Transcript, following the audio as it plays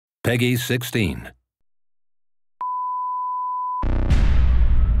Peggy 16.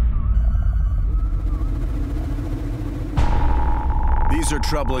 These are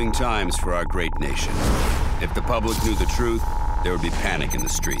troubling times for our great nation. If the public knew the truth, there would be panic in the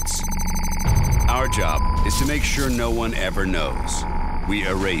streets. Our job is to make sure no one ever knows. We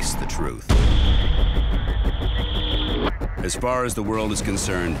erase the truth. As far as the world is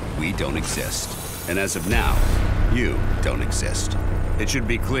concerned, we don't exist. And as of now, you don't exist. It should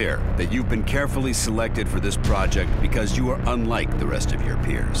be clear that you've been carefully selected for this project because you are unlike the rest of your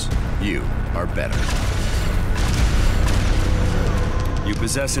peers. You are better. You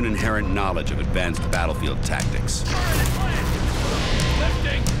possess an inherent knowledge of advanced battlefield tactics.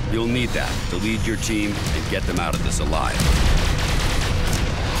 You'll need that to lead your team and get them out of this alive.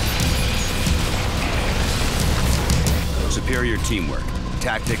 Superior teamwork,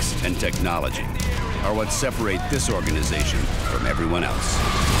 tactics, and technology are what separate this organization from everyone else.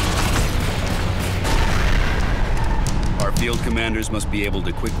 Our field commanders must be able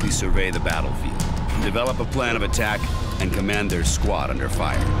to quickly survey the battlefield, develop a plan of attack, and command their squad under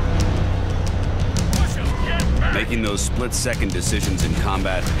fire. Making those split-second decisions in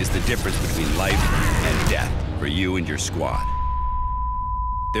combat is the difference between life and death for you and your squad.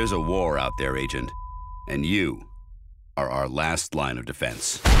 There's a war out there, Agent, and you are our last line of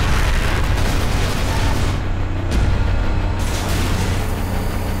defense.